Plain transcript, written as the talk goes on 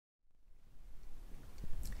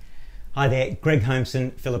Hi there, Greg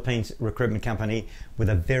Holmeson, Philippines Recruitment Company, with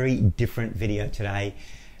a very different video today.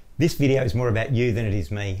 This video is more about you than it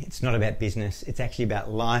is me. It's not about business, it's actually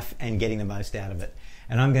about life and getting the most out of it.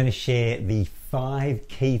 And I'm going to share the 5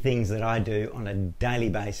 key things that I do on a daily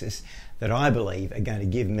basis that I believe are going to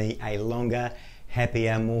give me a longer,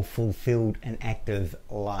 happier, more fulfilled and active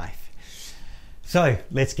life. So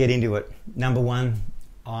let's get into it. Number 1,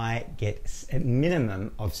 I get a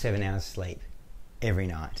minimum of 7 hours sleep every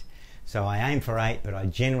night. So I aim for 8, but I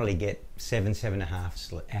generally get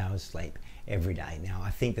 7.5 hours sleep every day. Now, I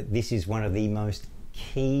think that this is one of the most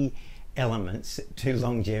key elements to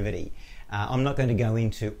longevity. I'm not going to go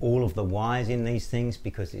into all of the whys in these things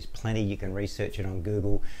because there's plenty. You can research it on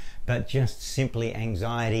Google, but just simply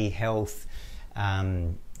anxiety, health,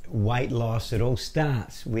 weight loss, it all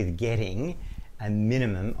starts with getting a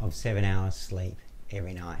minimum of 7 hours sleep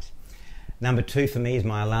every night. Number 2 for me is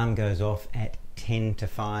my alarm goes off at 10 to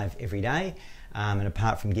 5 every day, and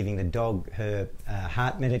apart from giving the dog her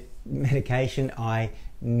heart medication, I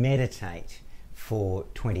meditate for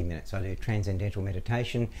 20 minutes. I do transcendental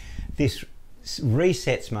meditation. This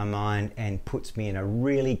resets my mind and puts me in a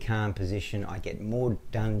really calm position. I get more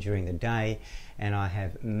done during the day and I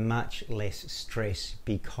have much less stress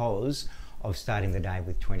because of starting the day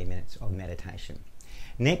with 20 minutes of meditation.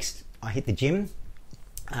 Next, I hit the gym.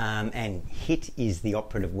 And HIT is the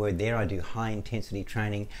operative word there. I do high intensity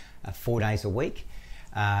training 4 days a week,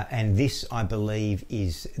 and this I believe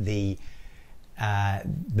is the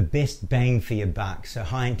best bang for your buck. So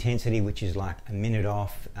high intensity, which is like a minute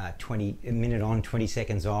off, a minute on, 20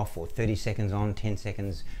 seconds off, or 30 seconds on, 10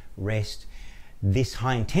 seconds rest. This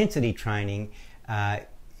high intensity training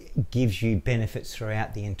gives you benefits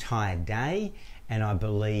throughout the entire day, and I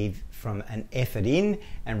believe from an effort in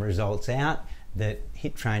and results out, that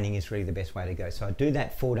HIIT training is really the best way to go. So I do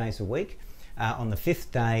that 4 days a week. On the 5th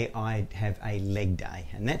day, I have a leg day.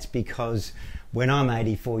 And that's because when I'm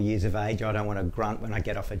 84 years of age, I don't want to grunt when I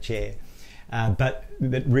get off a chair. But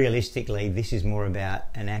realistically, this is more about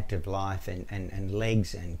an active life, and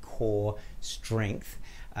legs and core strength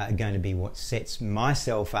are going to be what sets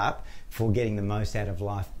myself up for getting the most out of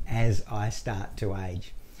life as I start to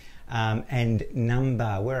age. And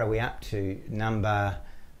where are we up to? Number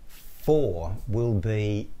 4 will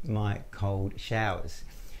be my cold showers.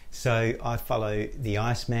 So I follow the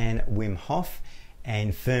Iceman Wim Hof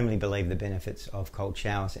and firmly believe the benefits of cold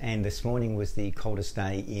showers. And this morning was the coldest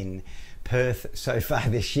day in Perth so far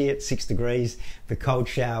this year at 6 degrees. The cold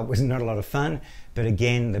shower was not a lot of fun, but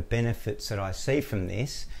again, the benefits that I see from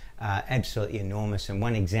this are absolutely enormous. And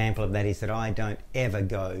one example of that is that I don't ever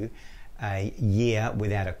go a year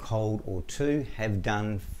without a cold or 2, have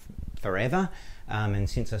done forever. And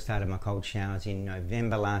since I started my cold showers in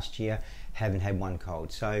November last year, haven't had one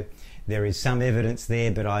cold. So there is some evidence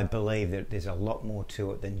there, but I believe that there's a lot more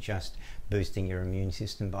to it than just boosting your immune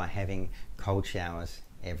system by having cold showers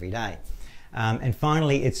every day. And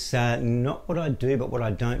finally, it's not what I do, but what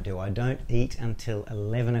I don't do. I don't eat until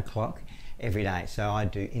 11 o'clock every day. So I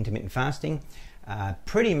do intermittent fasting,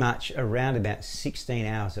 pretty much around about 16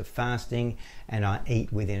 hours of fasting, and I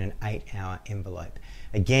eat within an 8-hour envelope.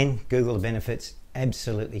 Again, Google the benefits,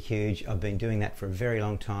 absolutely huge. I've been doing that for a very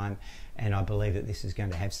long time, and I believe that this is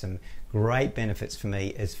going to have some great benefits for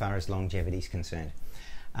me as far as longevity is concerned.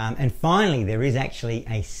 And finally, there is actually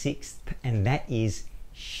a 6th, and that is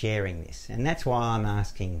sharing this. And that's why I'm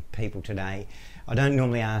asking people today. I don't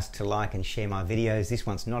normally ask to like and share my videos. This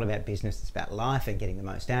one's not about business, it's about life and getting the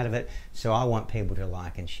most out of it. So I want people to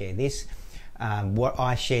like and share this.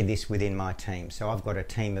 I share this within my team. So I've got a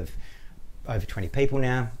team of over 20 people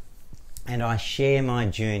now, and I share my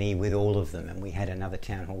journey with all of them. And we had another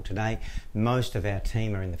town hall today. Most of our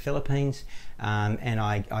team are in the Philippines, and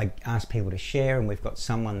I ask people to share, and we've got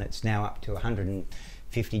someone that's now up to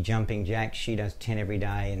 150 jumping jacks. She does 10 every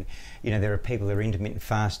day, and there are people that are intermittent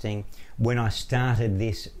fasting. When I started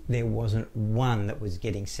this, there wasn't one that was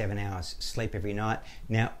getting 7 hours sleep every night.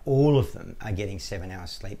 Now all of them are getting 7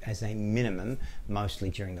 hours sleep as a minimum,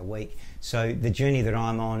 mostly during the week. So the journey that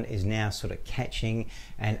I'm on is now sort of catching,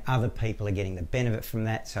 and other people are getting the benefit from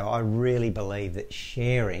that. So I really believe that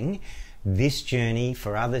sharing this journey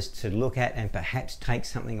for others to look at and perhaps take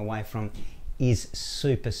something away from is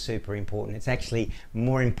super, super important. It's actually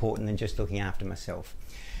more important than just looking after myself.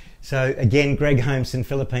 So again, Greg Holmeson,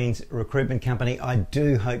 Philippines Recruitment Company. I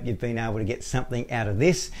do hope you've been able to get something out of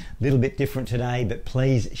this. A little bit different today, but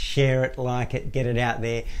please share it, like it, get it out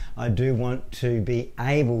there. I do want to be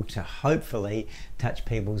able to hopefully touch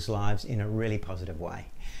people's lives in a really positive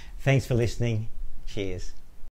way. Thanks for listening. Cheers.